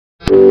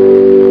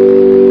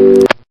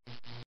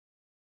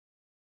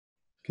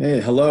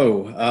Okay,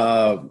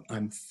 hello.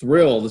 I'm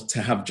thrilled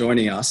to have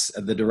joining us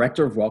the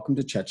director of Welcome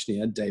to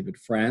Chechnya, David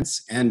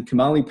France, and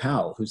Kamali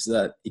Powell, who's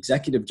the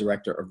executive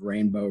director of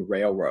Rainbow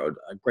Railroad.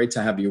 Great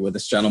to have you with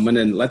us, gentlemen,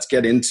 and let's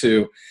get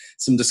into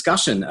some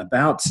discussion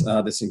about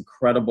this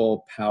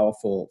incredible,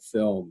 powerful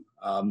film.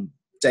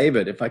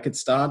 David, if I could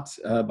start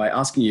by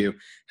asking you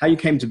how you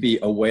came to be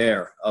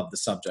aware of the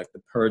subject,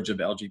 the purge of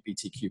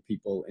LGBTQ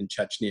people in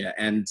Chechnya,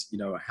 and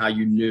how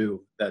you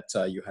knew that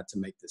you had to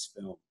make this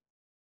film.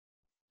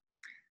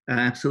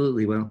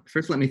 Absolutely. Well,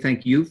 first, let me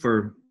thank you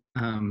for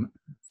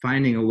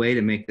finding a way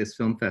to make this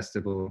film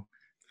festival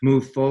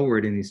move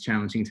forward in these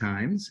challenging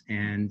times.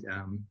 And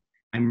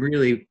I'm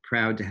really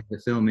proud to have the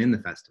film in the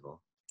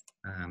festival.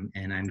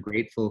 And I'm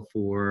grateful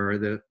for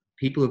the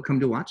people who've come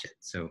to watch it.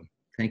 So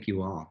thank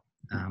you all.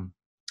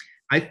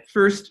 I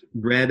first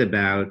read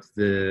about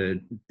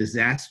the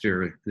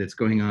disaster that's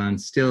going on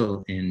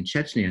still in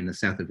Chechnya in the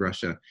south of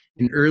Russia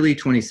in early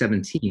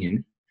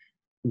 2017,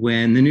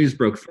 when the news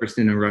broke first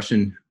in a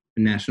Russian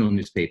national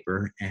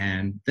newspaper,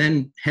 and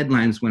then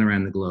headlines went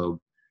around the globe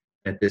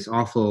that this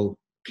awful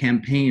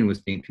campaign was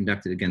being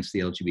conducted against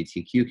the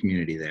LGBTQ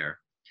community there,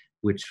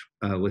 which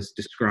was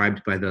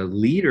described by the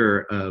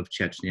leader of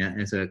Chechnya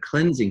as a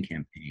cleansing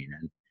campaign,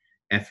 an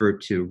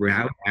effort to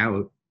rout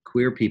out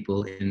queer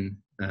people in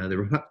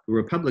the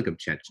Republic of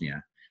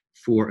Chechnya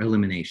for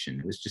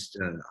elimination. It was just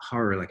a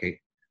horror like I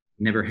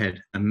never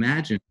had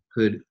imagined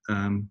could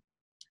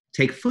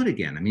take foot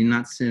again. I mean,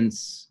 not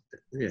since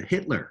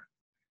Hitler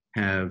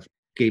have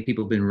gay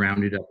people been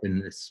rounded up in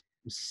this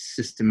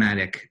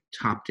systematic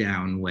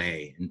top-down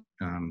way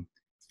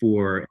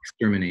for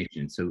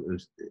extermination. So it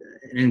was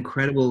an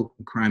incredible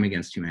crime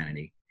against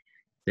humanity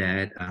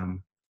that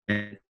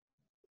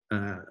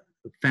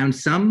found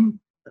some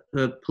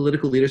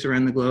political leaders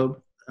around the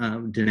globe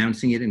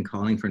denouncing it and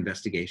calling for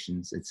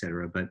investigations,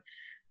 etc. But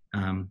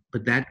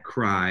that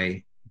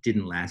cry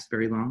didn't last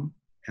very long.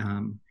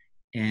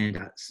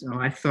 So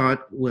I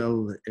thought,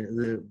 well,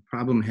 the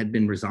problem had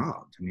been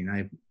resolved. I mean,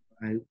 I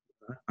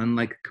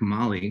unlike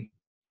Kamali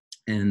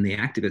and the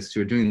activists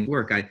who are doing the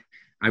work,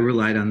 I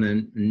relied on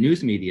the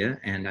news media,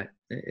 and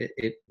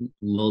it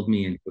lulled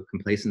me into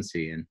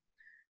complacency. And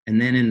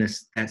then in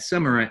that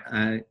summer,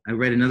 I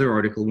read another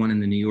article, one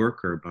in the New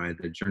Yorker by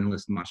the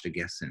journalist Masha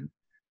Gessen,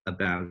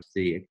 about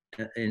the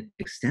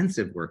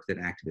extensive work that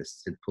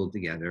activists had pulled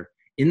together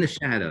in the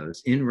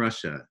shadows in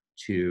Russia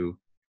to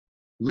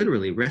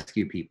literally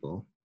rescue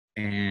people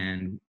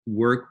and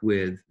work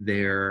with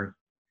their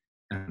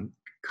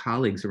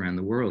colleagues around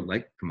the world,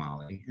 like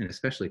Kamali, and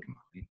especially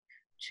Kamali,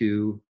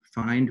 to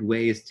find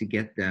ways to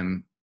get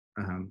them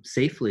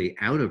safely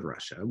out of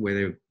Russia, where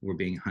they were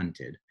being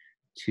hunted,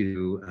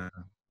 to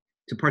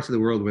parts of the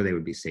world where they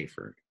would be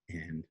safer.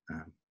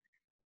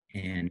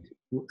 And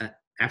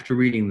after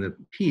reading the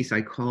piece,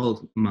 I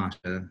called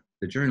Masha,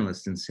 the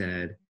journalist, and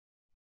said,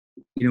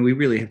 we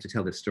really have to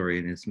tell this story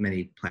in as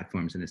many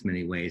platforms and as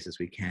many ways as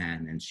we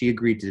can. And she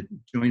agreed to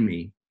join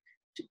me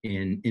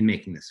in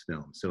making this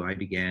film. So I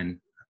began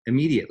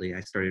immediately.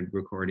 I started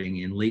recording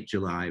in late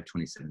July of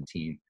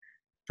 2017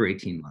 for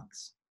 18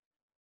 months.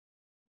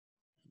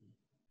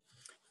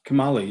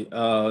 Kamali,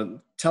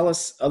 tell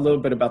us a little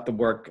bit about the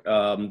work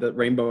that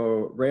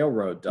Rainbow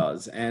Railroad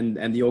does and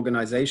the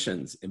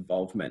organization's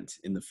involvement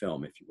in the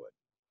film, if you would.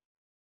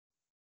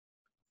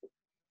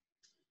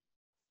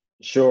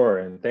 Sure,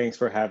 and thanks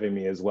for having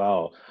me as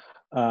well.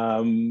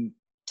 Our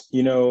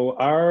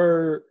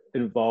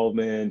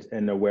involvement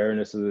and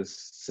awareness of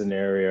this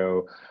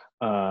scenario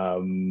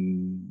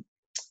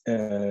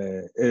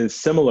is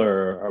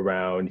similar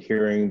around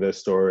hearing the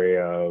story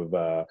of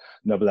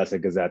Noblesa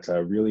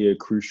Gazeta, really a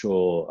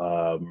crucial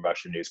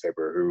Russian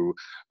newspaper who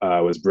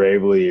was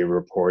bravely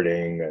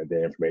reporting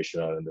the information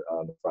on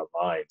the front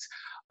lines.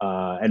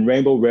 And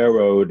Rainbow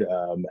Railroad,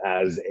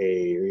 as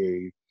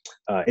a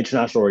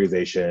international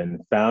organization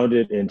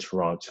founded in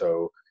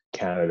Toronto,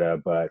 Canada,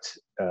 but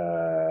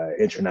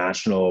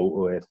international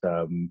with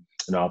an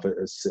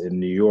office in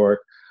New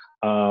York.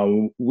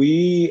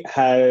 We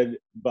had,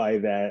 by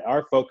that,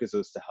 our focus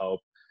was to help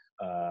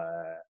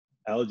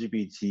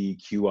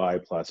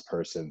LGBTQI plus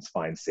persons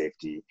find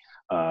safety,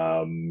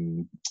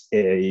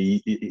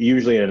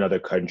 usually in another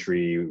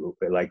country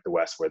like the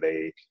West, where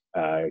they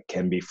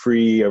can be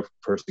free of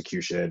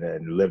persecution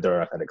and live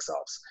their authentic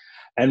selves.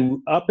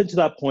 And up until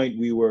that point,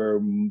 we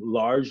were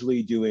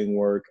largely doing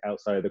work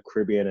outside of the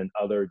Caribbean and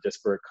other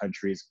disparate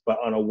countries, but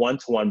on a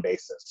one-to-one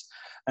basis.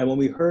 And when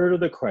we heard of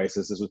the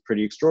crisis, this was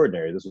pretty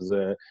extraordinary. This was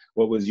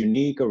what was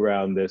unique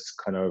around this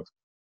kind of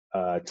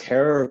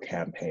terror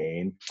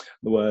campaign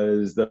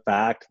was the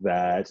fact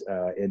that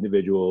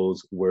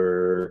individuals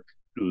were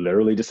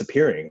literally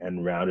disappearing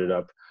and rounded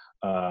up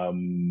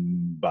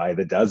by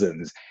the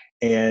dozens.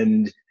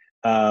 And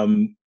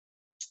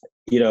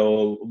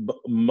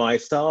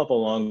myself,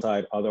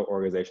 alongside other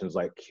organizations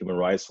like Human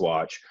Rights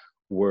Watch,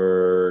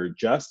 were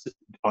just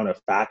on a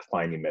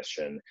fact-finding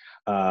mission.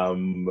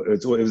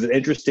 It was an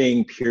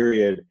interesting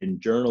period in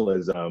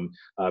journalism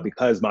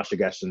because Masha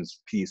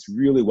Gessen's piece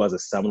really was a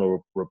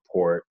seminal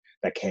report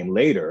that came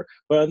later.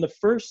 But in the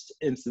first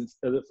instance,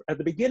 at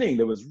the beginning,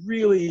 there was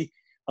really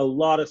a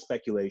lot of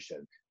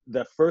speculation.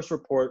 The first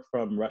report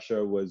from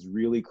Russia was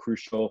really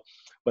crucial,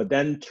 but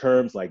then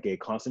terms like a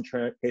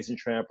concentration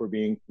camp were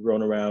being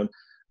thrown around.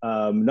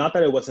 Not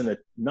that it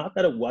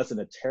wasn't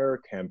a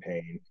terror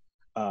campaign,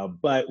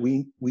 but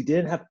we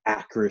didn't have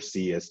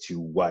accuracy as to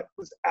what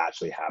was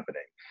actually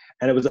happening.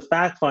 And it was a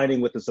fact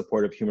finding with the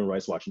support of Human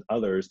Rights Watch and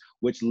others,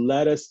 which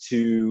led us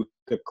to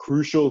the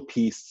crucial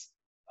piece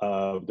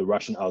of the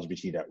Russian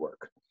LGBT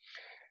network.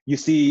 You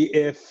see,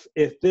 if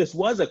this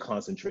was a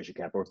concentration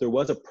camp, or if there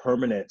was a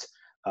permanent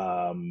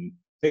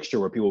fixture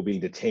where people were being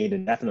detained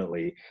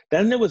indefinitely,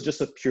 then it was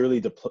just a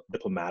purely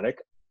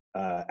diplomatic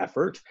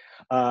effort,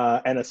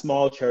 and a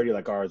small charity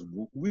like ours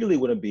really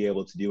wouldn't be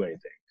able to do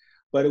anything.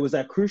 But it was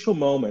that crucial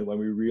moment when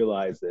we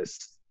realized this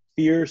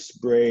fierce,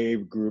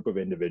 brave group of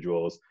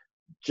individuals,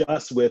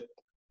 just with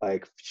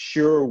like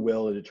sheer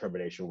will and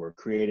determination, were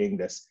creating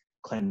this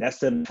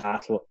clandestine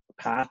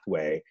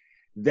pathway.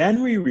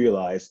 Then we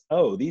realized,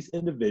 oh, these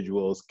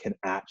individuals can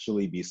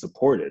actually be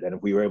supported. And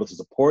if we were able to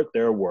support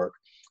their work,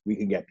 we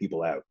can get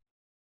people out.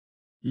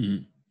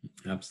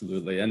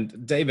 Absolutely.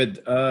 And David,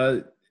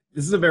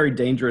 this is a very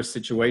dangerous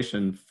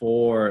situation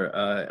for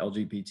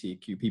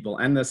LGBTQ people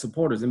and their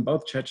supporters in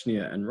both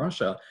Chechnya and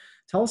Russia.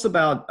 Tell us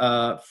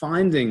about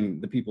finding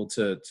the people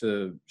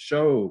to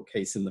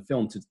showcase in the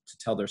film, to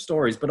tell their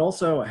stories, but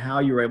also how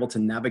you were able to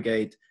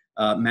navigate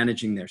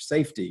managing their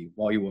safety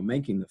while you were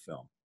making the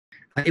film.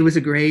 It was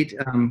a great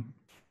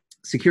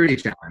security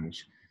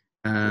challenge,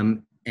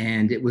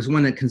 and it was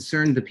one that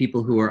concerned the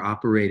people who are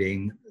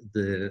operating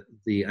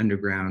the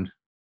underground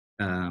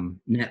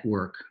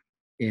network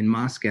in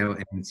Moscow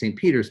and St.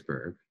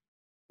 Petersburg.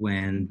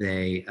 When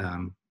I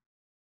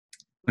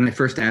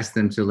first asked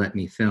them to let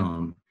me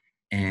film,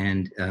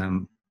 and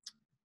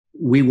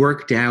we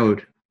worked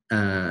out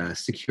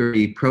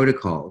security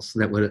protocols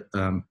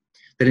that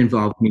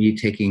involved me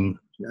taking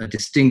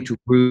distinct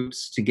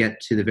routes to get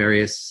to the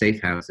various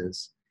safe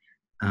houses.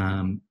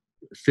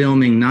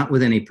 Filming not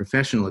with any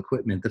professional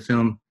equipment. The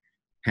film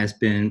has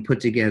been put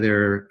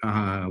together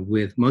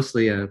with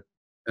mostly a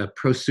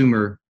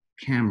prosumer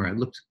camera. It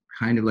looked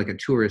kind of like a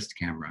tourist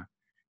camera,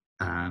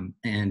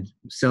 and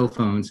cell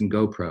phones and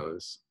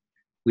GoPros.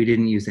 We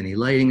didn't use any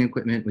lighting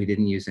equipment. We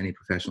didn't use any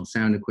professional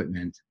sound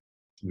equipment.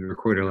 We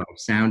recorded a lot of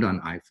sound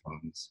on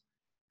iPhones.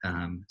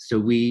 So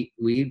we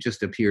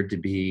just appeared to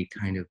be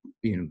kind of,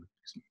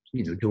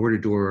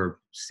 door-to-door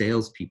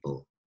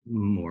salespeople,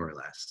 more or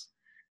less,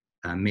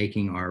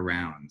 making our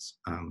rounds,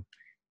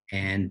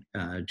 and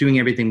doing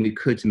everything we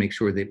could to make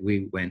sure that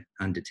we went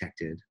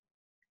undetected.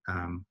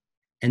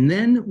 And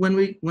then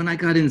when I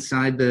got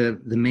inside the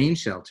main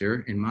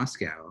shelter in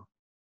Moscow,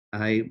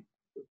 I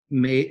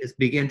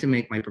began to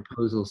make my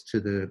proposals to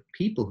the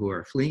people who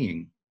are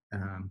fleeing,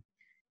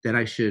 that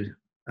I should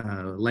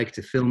like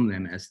to film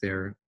them as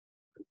they're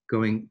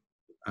going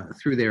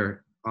through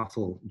their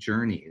awful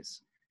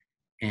journeys.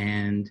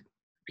 And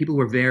people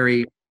were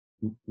very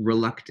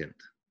reluctant,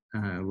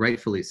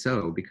 rightfully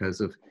so, because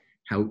of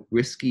how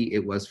risky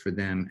it was for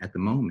them at the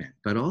moment.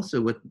 But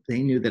also what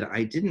they knew that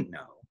I didn't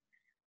know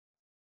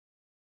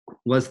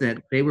was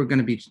that they were going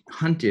to be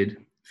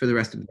hunted for the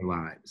rest of their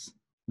lives.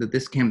 That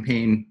this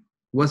campaign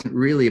wasn't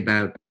really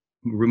about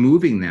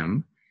removing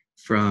them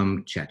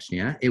from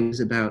Chechnya. It was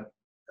about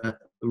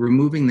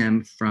removing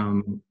them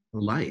from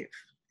life.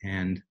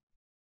 And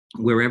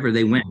wherever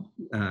they went,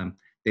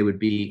 they would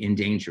be in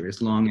danger.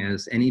 As long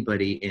as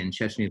anybody in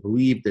Chechnya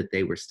believed that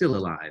they were still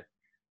alive,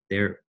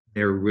 their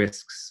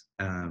risks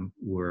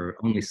were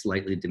only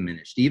slightly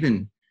diminished.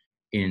 Even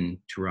in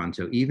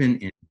Toronto, even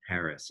in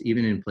Paris,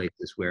 even in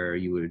places where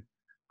you would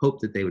hope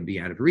that they would be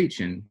out of reach,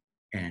 and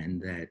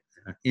that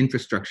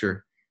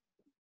infrastructure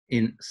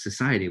in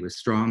society was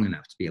strong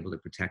enough to be able to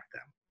protect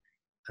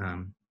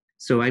them.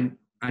 So I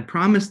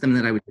promised them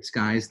that I would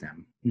disguise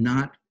them,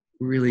 not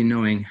really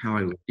knowing how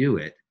I would do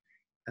it.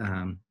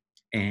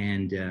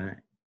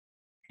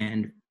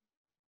 And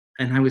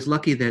I was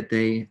lucky that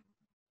they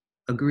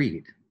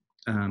agreed.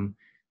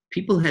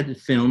 People had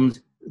filmed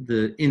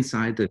the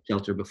inside the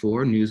shelter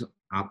before. News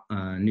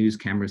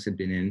cameras had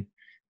been in,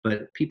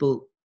 but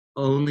people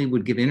only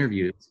would give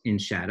interviews in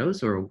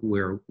shadows or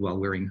while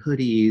wearing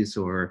hoodies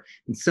or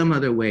in some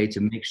other way to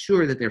make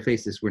sure that their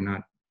faces were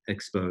not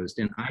exposed.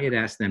 And I had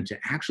asked them to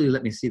actually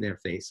let me see their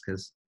face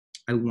because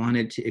I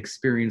wanted to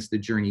experience the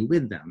journey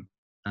with them,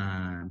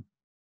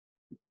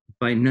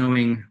 by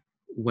knowing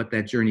what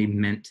that journey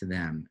meant to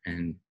them.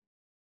 And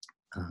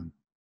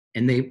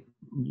they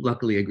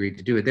luckily agreed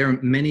to do it. There are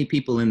many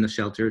people in the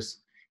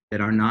shelters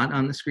that are not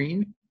on the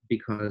screen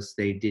because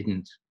they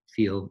didn't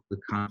feel the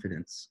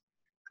confidence,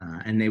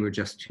 and they were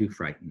just too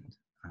frightened.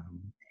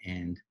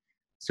 And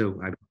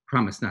so I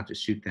promised not to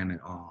shoot them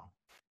at all.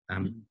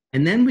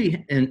 And then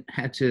we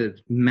had to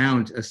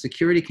mount a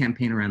security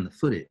campaign around the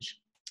footage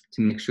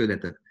to make sure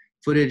that the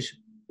footage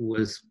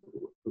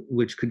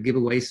which could give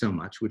away so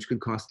much, which could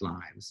cost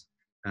lives,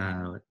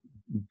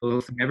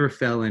 both never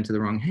fell into the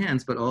wrong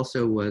hands, but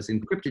also was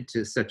encrypted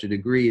to such a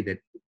degree that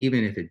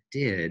even if it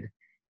did,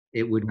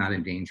 it would not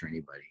endanger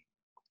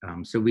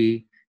anybody. So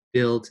we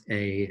built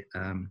a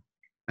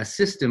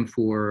system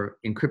for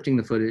encrypting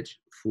the footage,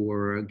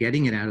 for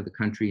getting it out of the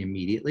country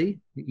immediately,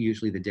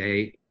 usually the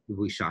day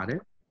we shot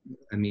it,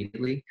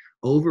 immediately,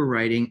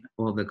 overwriting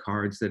all the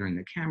cards that are in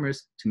the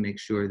cameras to make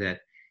sure that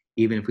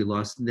even if we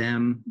lost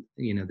them,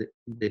 you know, that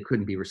they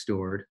couldn't be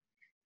restored.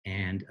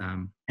 And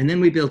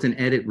then we built an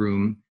edit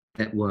room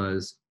that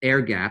was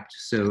air-gapped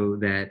so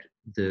that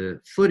the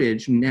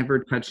footage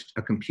never touched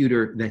a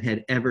computer that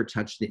had ever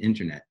touched the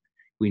internet.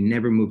 We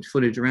never moved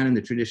footage around in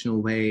the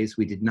traditional ways.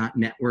 We did not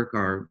network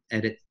our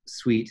edit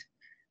suite.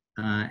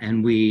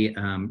 And we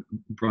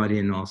brought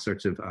in all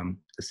sorts of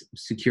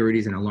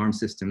securities and alarm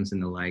systems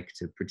and the like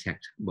to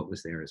protect what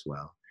was there as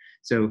well.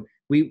 So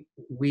we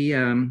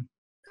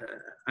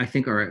I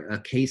think, are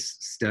a case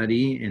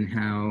study in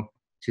how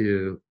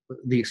to,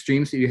 the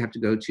extremes that you have to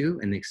go to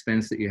and the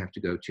expense that you have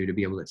to go to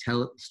be able to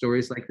tell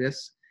stories like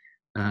this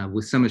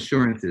with some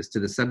assurances to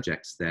the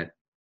subjects that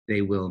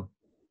they will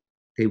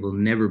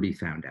never be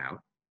found out.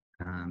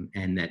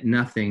 And that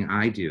nothing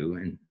I do,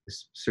 and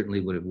this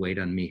certainly would have weighed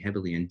on me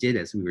heavily and did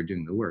as we were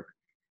doing the work,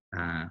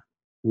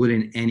 would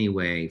in any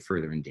way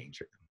further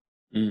endanger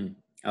them.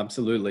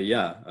 Absolutely,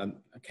 yeah.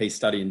 A case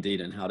study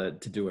indeed, and how to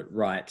do it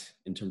right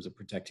in terms of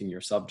protecting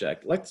your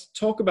subject. Let's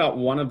talk about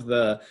one of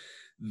the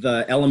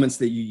elements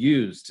that you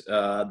used,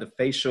 the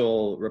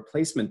facial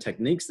replacement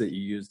techniques that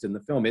you used in the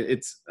film.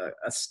 It's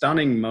a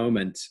stunning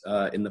moment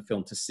in the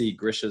film to see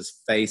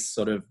Grisha's face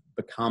sort of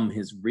become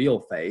his real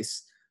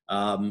face.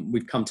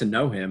 We've come to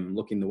know him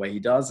looking the way he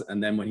does,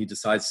 and then when he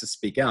decides to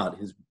speak out,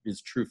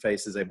 his true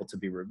face is able to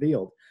be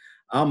revealed.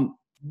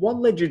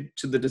 What led you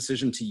to the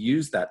decision to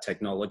use that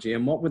technology,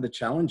 and what were the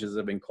challenges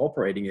of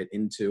incorporating it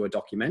into a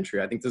documentary?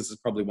 I think this is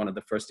probably one of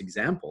the first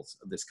examples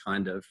of this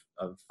kind of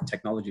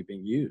technology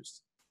being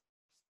used.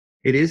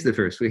 It is the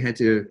first. We had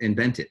to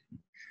invent it.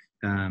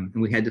 And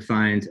we had to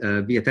find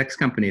a VFX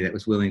company that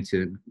was willing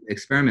to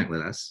experiment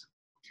with us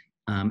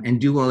and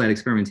do all that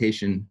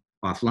experimentation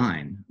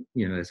offline,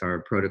 you know, as our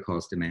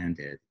protocols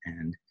demanded.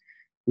 And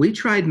we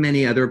tried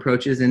many other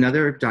approaches, and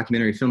other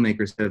documentary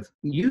filmmakers have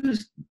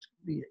used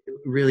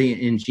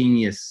really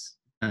ingenious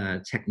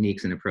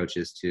techniques and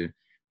approaches to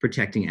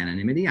protecting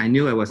anonymity. I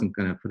knew I wasn't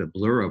going to put a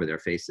blur over their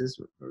faces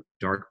or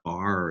dark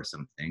bar or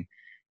something.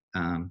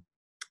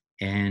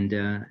 And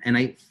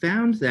I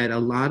found that a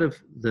lot of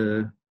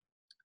the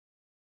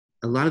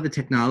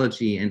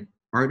technology and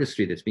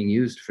artistry that's being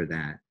used for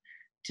that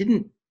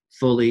didn't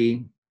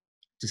fully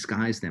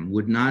disguise them,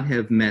 would not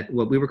have met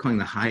what we were calling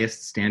the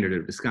highest standard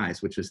of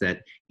disguise, which was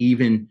that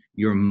even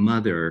your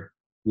mother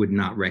would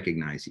not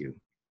recognize you.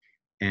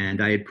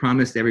 And I had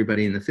promised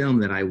everybody in the film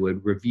that I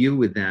would review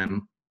with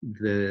them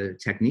the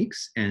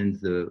techniques and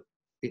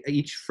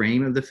each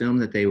frame of the film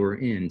that they were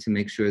in to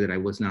make sure that I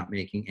was not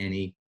making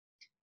any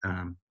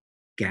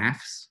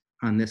gaffes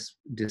on this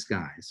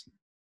disguise.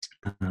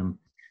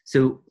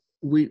 So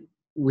we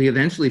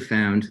eventually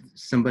found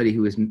somebody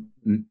who was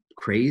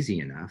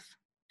crazy enough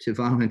to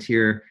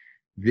volunteer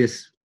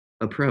this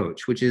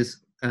approach, which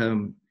is a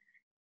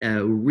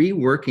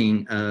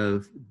reworking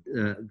of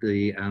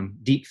the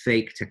deep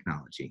fake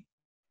technology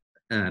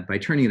by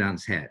turning it on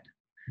its head.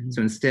 Mm-hmm.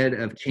 So instead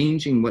of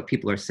changing what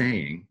people are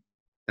saying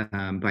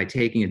by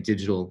taking a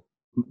digital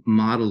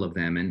model of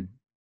them and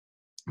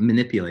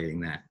manipulating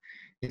that,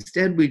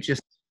 instead we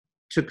just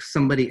took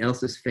somebody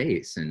else's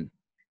face and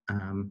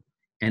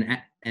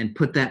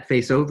put that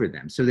face over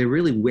them. So they're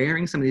really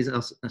wearing somebody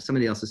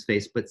else's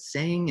face, but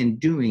saying and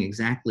doing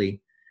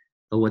exactly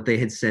what they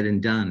had said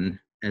and done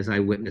as I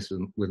witnessed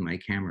with my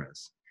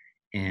cameras.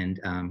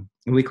 And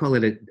we call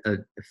it a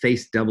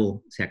face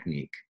double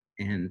technique.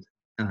 And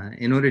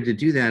in order to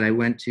do that, I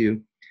went to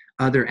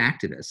other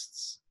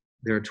activists.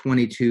 There are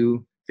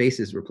 22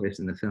 faces replaced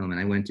in the film, and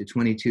I went to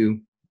 22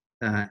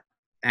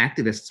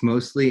 activists,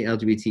 mostly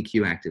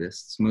LGBTQ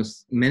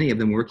activists, many of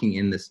them working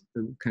in this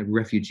kind of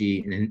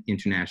refugee and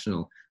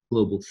international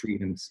global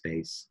freedom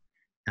space,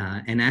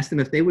 and asked them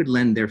if they would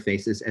lend their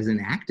faces as an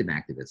act of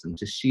activism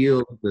to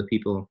shield the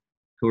people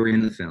who are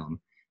in the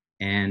film,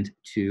 and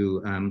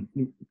to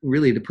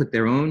really to put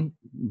their own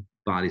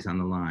bodies on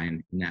the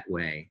line in that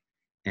way.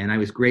 And I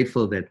was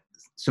grateful that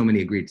so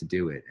many agreed to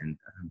do it. And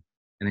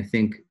I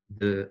think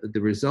the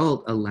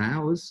result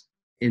allows,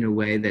 in a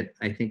way that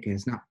I think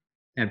has not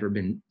ever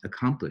been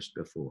accomplished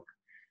before,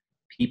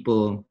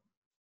 people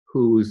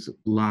whose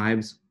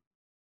lives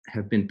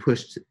have been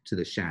pushed to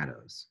the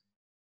shadows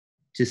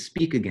to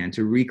speak again,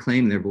 to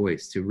reclaim their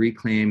voice, to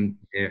reclaim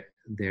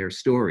their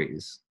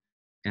stories,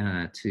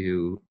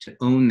 to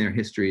own their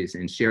histories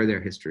and share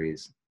their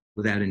histories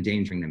without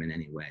endangering them in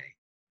any way.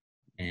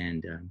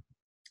 And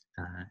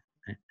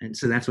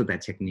so that's what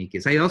that technique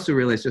is. I also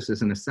realized, just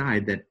as an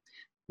aside, that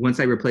once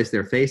I replaced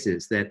their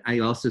faces, that I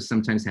also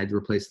sometimes had to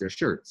replace their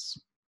shirts.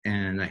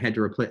 And I had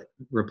to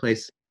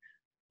replace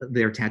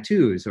their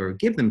tattoos or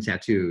give them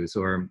tattoos.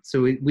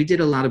 So we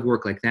did a lot of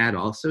work like that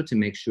also to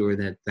make sure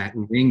that that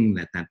ring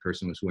that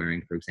person was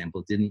wearing, for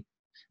example, didn't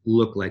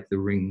look like the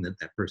ring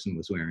that person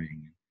was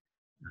wearing.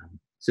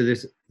 So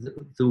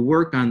the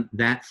work on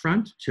that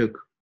front took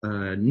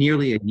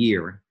nearly a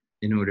year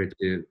in order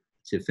to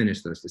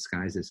finish those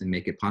disguises and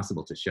make it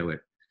possible to show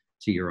it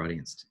to your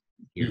audience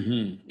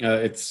here.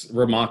 It's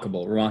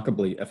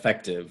remarkably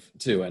effective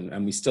too,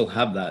 and we still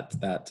have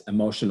that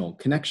emotional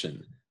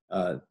connection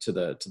to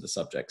the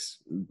subjects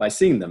by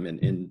seeing them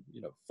in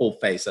full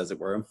face, as it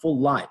were, in full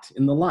light,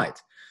 in the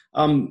light.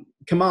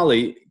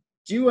 Kamali,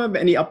 do you have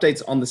any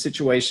updates on the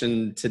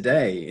situation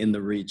today in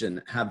the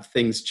region? Have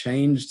things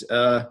changed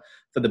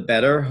for the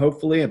better,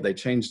 hopefully? Have they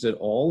changed at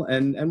all?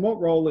 And what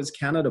role is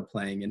Canada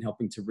playing in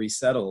helping to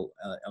resettle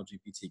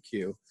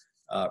LGBTQ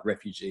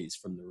refugees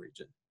from the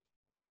region?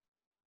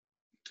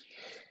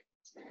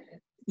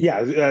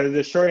 Yeah,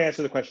 the short answer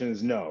to the question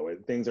is no.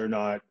 Things are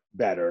not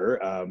better.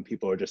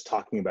 People are just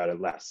talking about it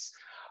less.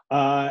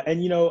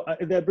 And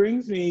that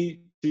brings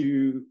me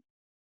to,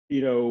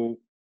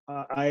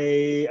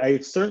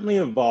 I've certainly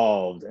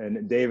evolved,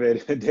 and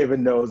David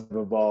knows I've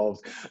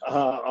evolved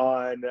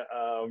on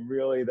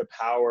really the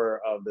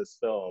power of this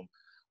film.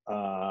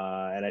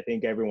 And I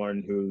think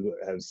everyone who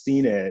has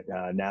seen it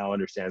now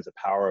understands the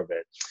power of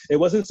it. It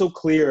wasn't so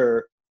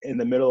clear in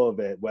the middle of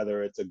it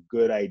whether it's a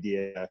good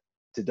idea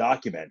to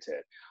document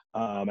it.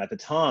 At the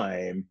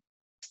time,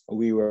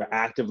 we were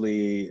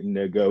actively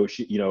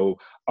negotiating.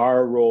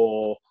 Our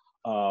role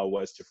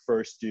was to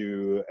first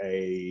do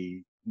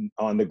a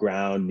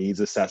on-the-ground needs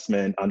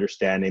assessment,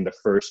 understanding the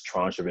first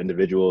tranche of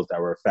individuals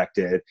that were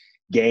affected,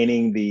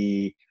 gaining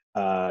the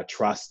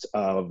trust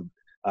of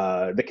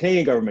the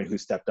Canadian government, who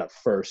stepped up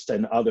first,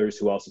 and others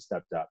who also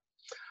stepped up.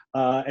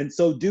 And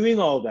so doing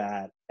all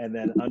that and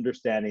then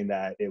understanding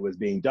that it was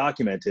being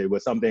documented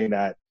was something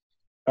that,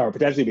 or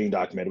potentially being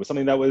documented, was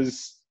something that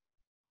was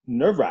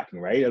nerve-wracking,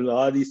 right? And a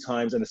lot of these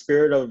times, in the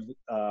spirit of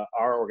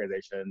our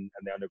organization and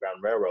the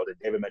Underground Railroad, and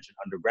David mentioned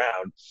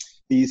underground,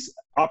 these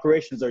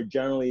operations are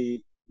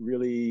generally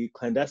really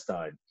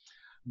clandestine.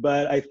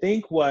 But I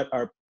think what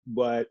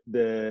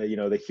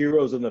the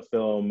heroes in the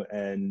film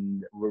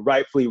and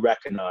rightfully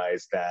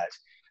recognize that,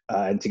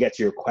 and to get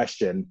to your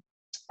question,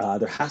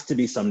 there has to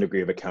be some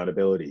degree of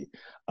accountability,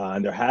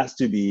 and there has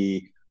to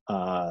be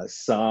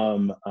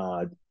some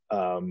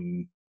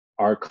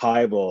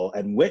archival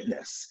and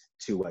witness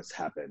to what's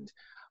happened,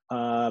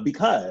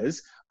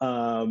 because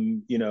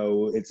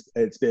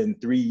it's been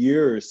 3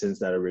 years since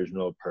that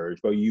original purge.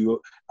 But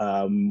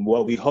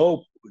what we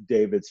hope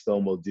David's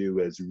film will do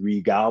is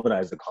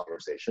re-galvanize the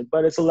conversation.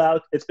 But it's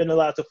been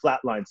allowed to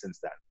flatline since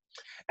then.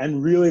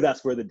 And really,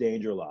 that's where the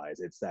danger lies.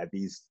 It's that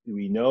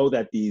we know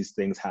that these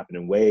things happen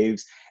in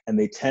waves, and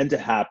they tend to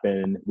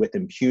happen with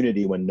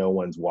impunity when no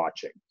one's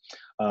watching.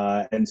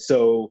 And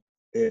so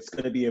it's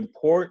going to be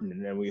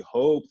important, and we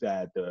hope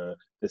that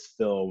this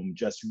film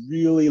just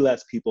really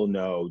lets people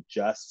know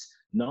just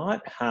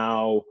not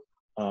how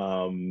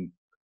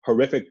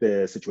horrific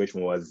the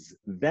situation was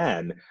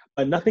then,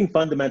 but nothing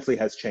fundamentally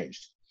has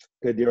changed.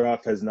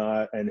 Kadyrov has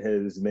not, and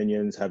his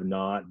minions have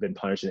not been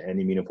punished in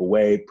any meaningful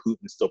way.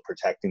 Putin's still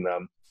protecting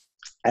them,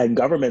 and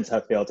governments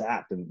have failed to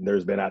act, and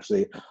there's been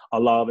actually a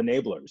lot of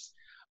enablers.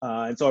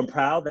 And so I'm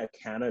proud that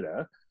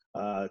Canada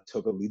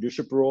took a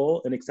leadership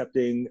role in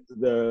accepting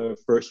the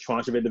first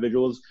tranche of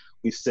individuals.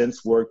 We've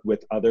since worked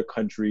with other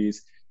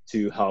countries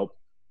to help,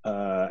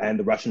 and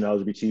the Russian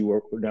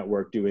LGBT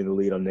network doing the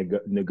lead on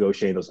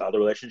negotiating those other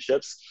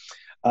relationships.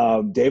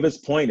 David's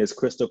point is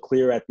crystal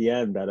clear at the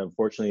end that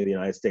unfortunately the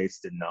United States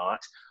did not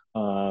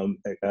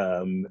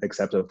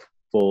accept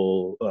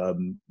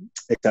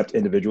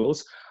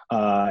individuals.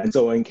 And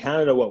so in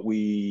Canada, what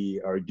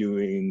we are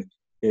doing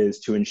is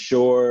to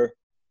ensure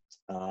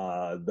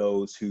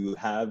those who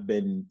have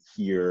been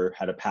here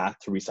had a path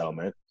to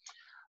resettlement,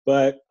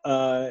 but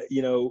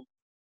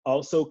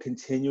also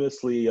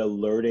continuously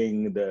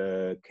alerting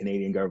the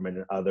Canadian government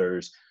and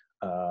others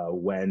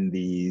when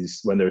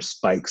there's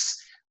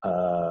spikes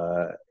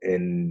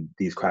in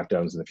these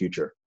crackdowns in the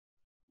future.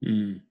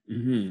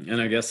 Mm-hmm.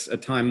 And I guess a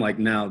time like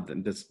now,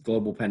 this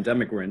global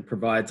pandemic we're in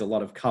provides a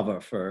lot of cover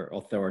for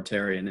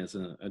authoritarian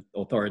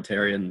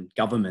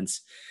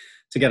governments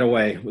to get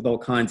away with all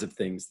kinds of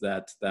things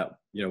that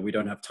we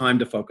don't have time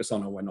to focus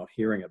on or we're not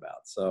hearing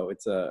about. So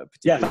it's a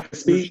particular.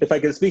 Yeah, if I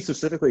can speak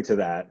specifically to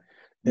that,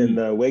 in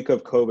the wake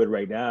of COVID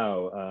right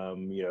now,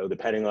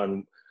 depending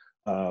on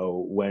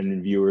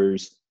when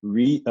viewers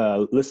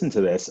listen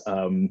to this,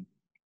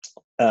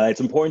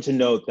 it's important to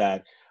note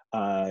that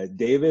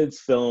David's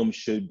film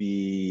should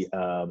be,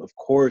 of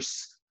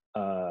course,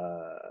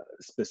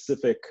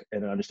 specific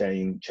in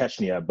understanding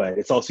Chechnya, but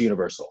it's also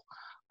universal.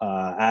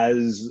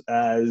 As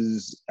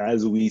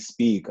we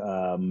speak,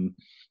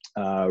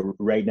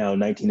 right now,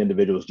 19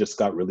 individuals just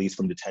got released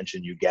from detention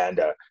in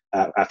Uganda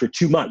after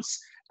 2 months,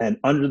 and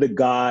under the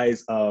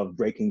guise of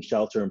breaking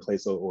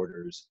shelter-in-place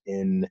orders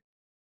in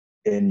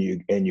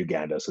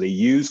Uganda. So they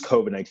used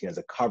COVID-19 as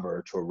a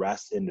cover to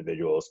arrest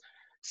individuals,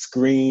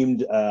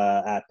 screamed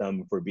at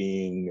them for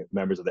being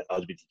members of the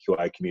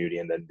LGBTQI community,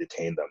 and then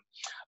detained them.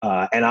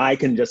 And I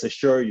can just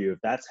assure you, if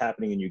that's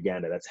happening in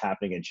Uganda, that's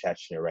happening in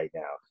Chechnya right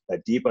now.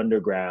 That deep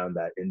underground,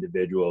 that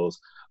individuals,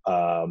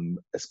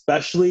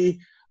 especially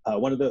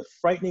one of the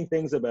frightening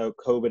things about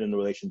COVID in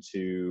relation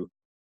to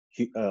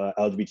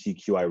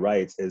LGBTQI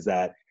rights is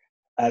that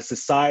as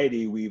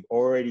society, we've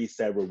already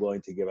said we're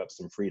willing to give up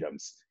some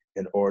freedoms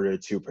in order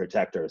to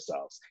protect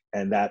ourselves.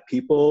 And that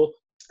people,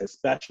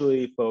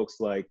 especially folks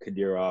like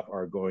Kadyrov,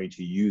 are going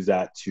to use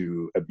that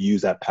to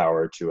abuse that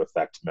power to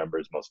affect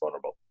members most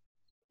vulnerable.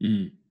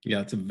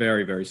 Yeah, it's a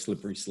very, very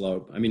slippery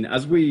slope. I mean,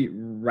 as we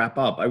wrap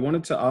up, I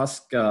wanted to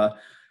ask,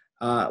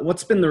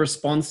 what's been the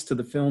response to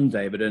the film,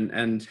 David,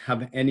 and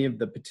have any of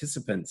the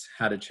participants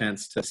had a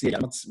chance to see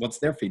it? What's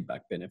their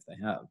feedback been, if they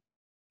have?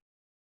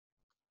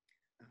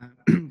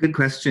 Good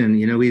question.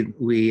 You know, we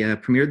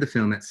premiered the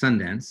film at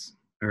Sundance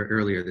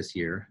earlier this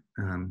year,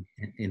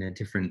 in a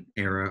different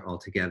era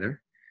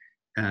altogether,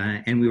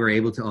 and we were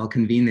able to all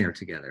convene there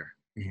together,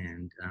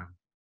 and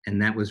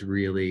that was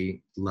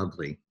really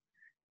lovely.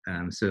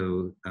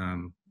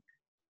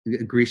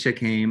 Grisha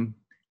came,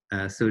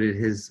 so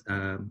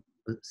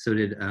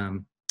did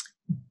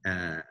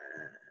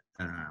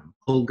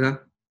Olga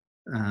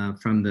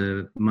from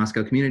the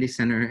Moscow Community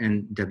Center,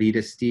 and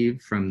Davida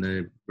Steve from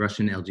the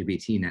Russian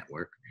LGBT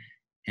network.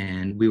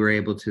 And we were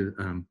able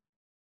to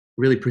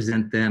really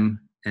present them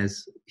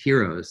as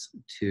heroes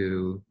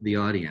to the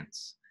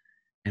audience.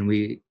 And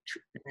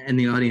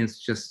the audience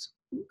just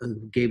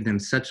gave them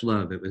such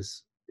love. It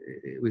was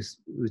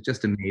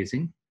just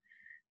amazing.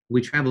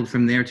 We traveled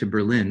from there to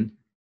Berlin,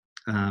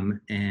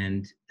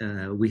 and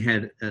we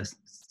had a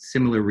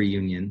similar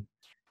reunion.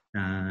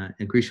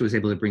 And Grisha was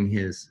able to bring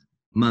his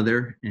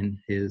mother and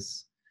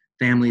his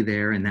family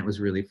there, and that was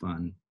really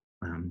fun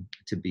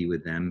to be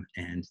with them.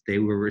 And they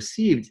were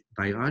received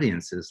by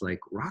audiences like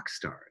rock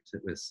stars.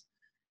 It was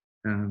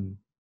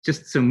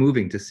just so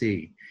moving to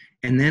see.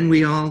 And then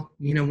we all,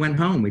 went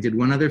home. We did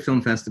one other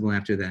film festival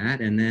after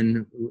that, and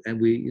then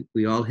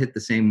we all hit the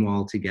same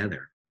wall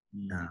together.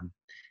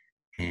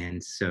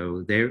 And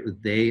so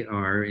they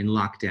are in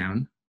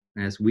lockdown,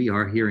 as we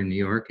are here in New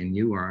York, and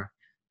you are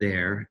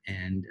there.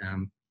 And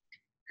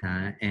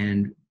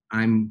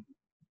I'm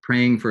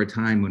praying for a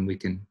time when we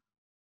can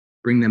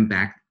bring them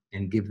back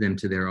and give them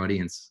to their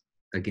audience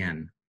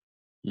again.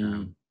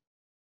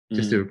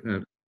 Just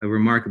a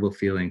remarkable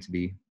feeling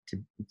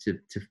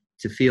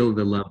to feel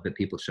the love that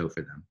people show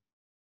for them.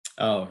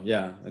 Oh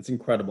yeah, it's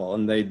incredible,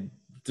 and they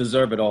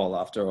deserve it all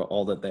after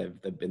all that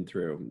they've been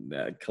through,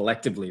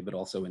 collectively, but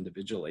also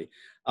individually.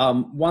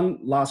 One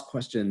last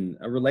question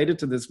related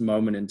to this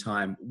moment in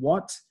time: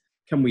 what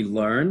can we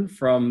learn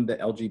from the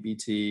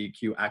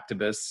LGBTQ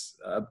activists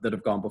that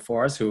have gone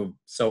before us, who have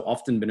so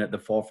often been at the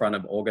forefront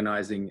of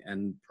organizing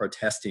and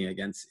protesting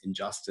against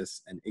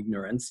injustice and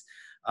ignorance?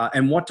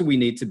 And what do we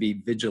need to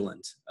be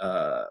vigilant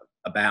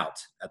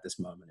about at this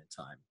moment in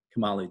time?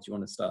 Kamali, do you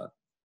want to start?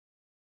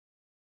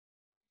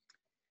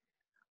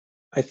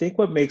 I think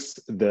what makes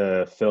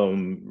the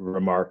film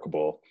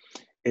remarkable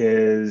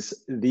is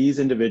these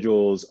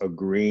individuals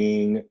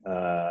agreeing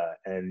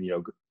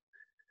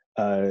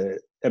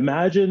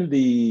imagine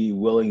the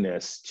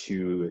willingness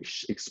to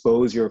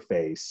expose your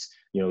face.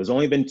 There's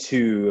only been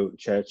 2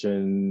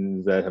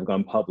 Chechens that have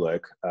gone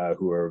public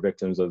who are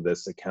victims of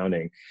this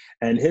accounting,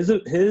 and his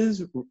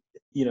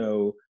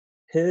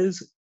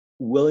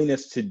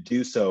willingness to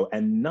do so,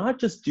 and not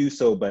just do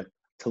so, but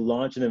to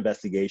launch an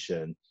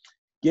investigation,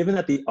 given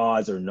that the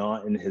odds are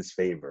not in his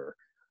favor,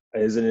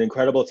 is an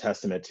incredible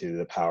testament to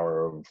the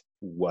power of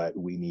what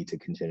we need to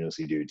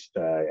continuously do.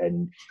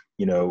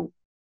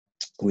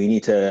 We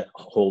need to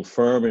hold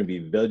firm and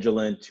be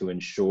vigilant to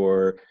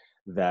ensure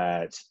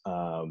that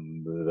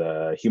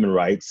the human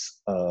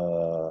rights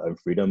and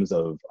freedoms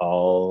of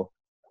all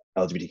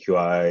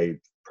LGBTQI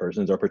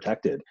persons are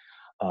protected.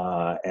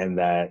 And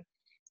that,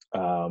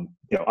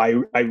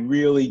 I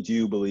really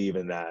do believe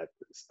in that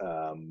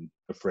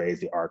the phrase,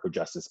 the arc of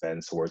justice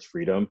bends towards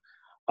freedom.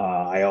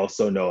 I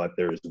also know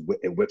that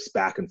it whips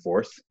back and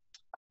forth.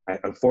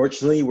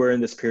 Unfortunately, we're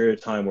in this period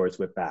of time where it's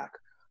whipped back.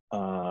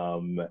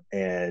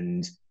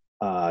 And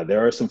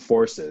there are some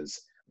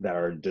forces that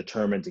are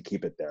determined to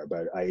keep it there,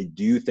 but I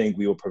do think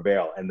we will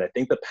prevail. And I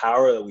think the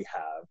power that we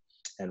have,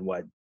 and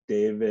what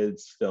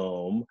David's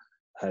film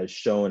has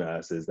shown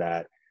us, is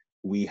that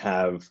we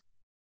will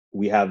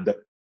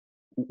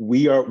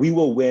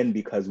win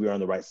because we are on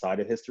the right side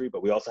of history,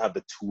 but we also have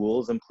the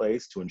tools in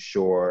place to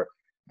ensure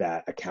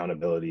that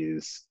accountability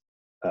is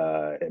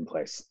in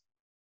place.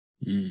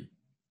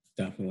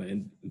 Definitely.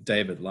 And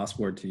David, last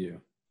word to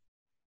you.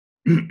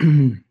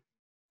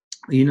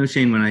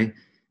 Shane,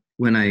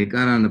 when I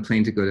got on the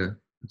plane to go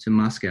to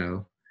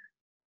Moscow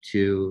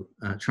to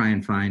try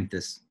and find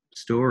this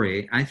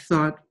story, I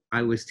thought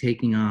I was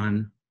taking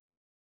on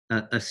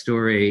a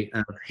story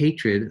of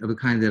hatred of a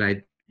kind that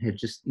I had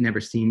just never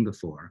seen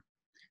before.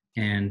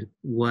 And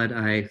what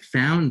I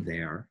found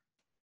there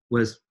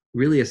was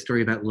really a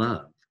story about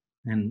love.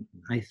 And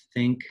I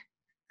think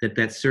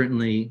that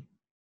certainly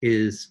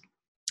is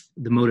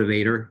the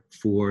motivator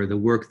for the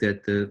work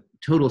that the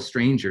total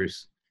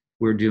strangers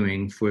were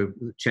doing for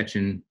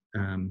Chechen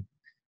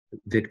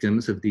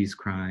victims of these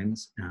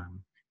crimes,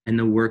 and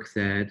the work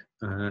that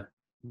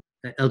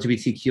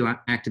LGBTQ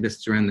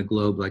activists around the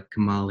globe, like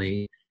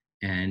Kamali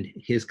and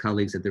his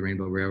colleagues at the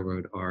Rainbow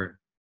Railroad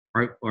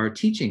are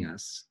teaching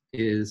us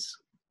is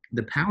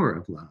the power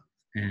of love.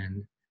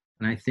 And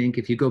I think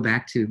if you go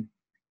back to,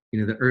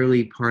 the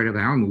early part of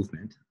our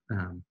movement,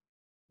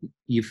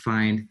 you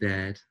find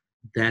that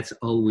that's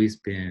always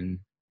been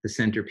the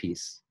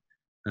centerpiece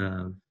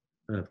of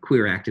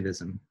queer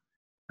activism.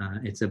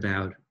 It's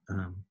about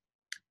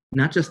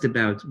not just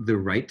about the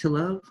right to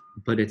love,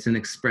 but it's an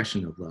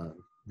expression of love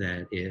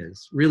that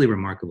is really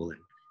remarkable and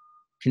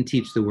can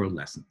teach the world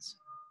lessons.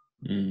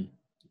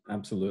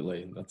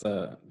 Absolutely. That's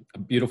a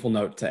beautiful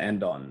note to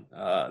end on.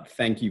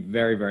 Thank you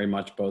very, very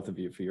much, both of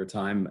you, for your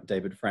time.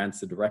 David France,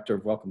 the director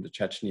of Welcome to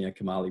Chechnya,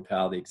 Kamali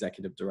Powell, the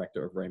executive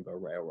director of Rainbow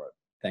Railroad.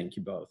 Thank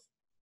you both.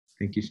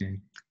 Thank you,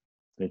 Shane.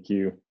 Thank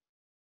you.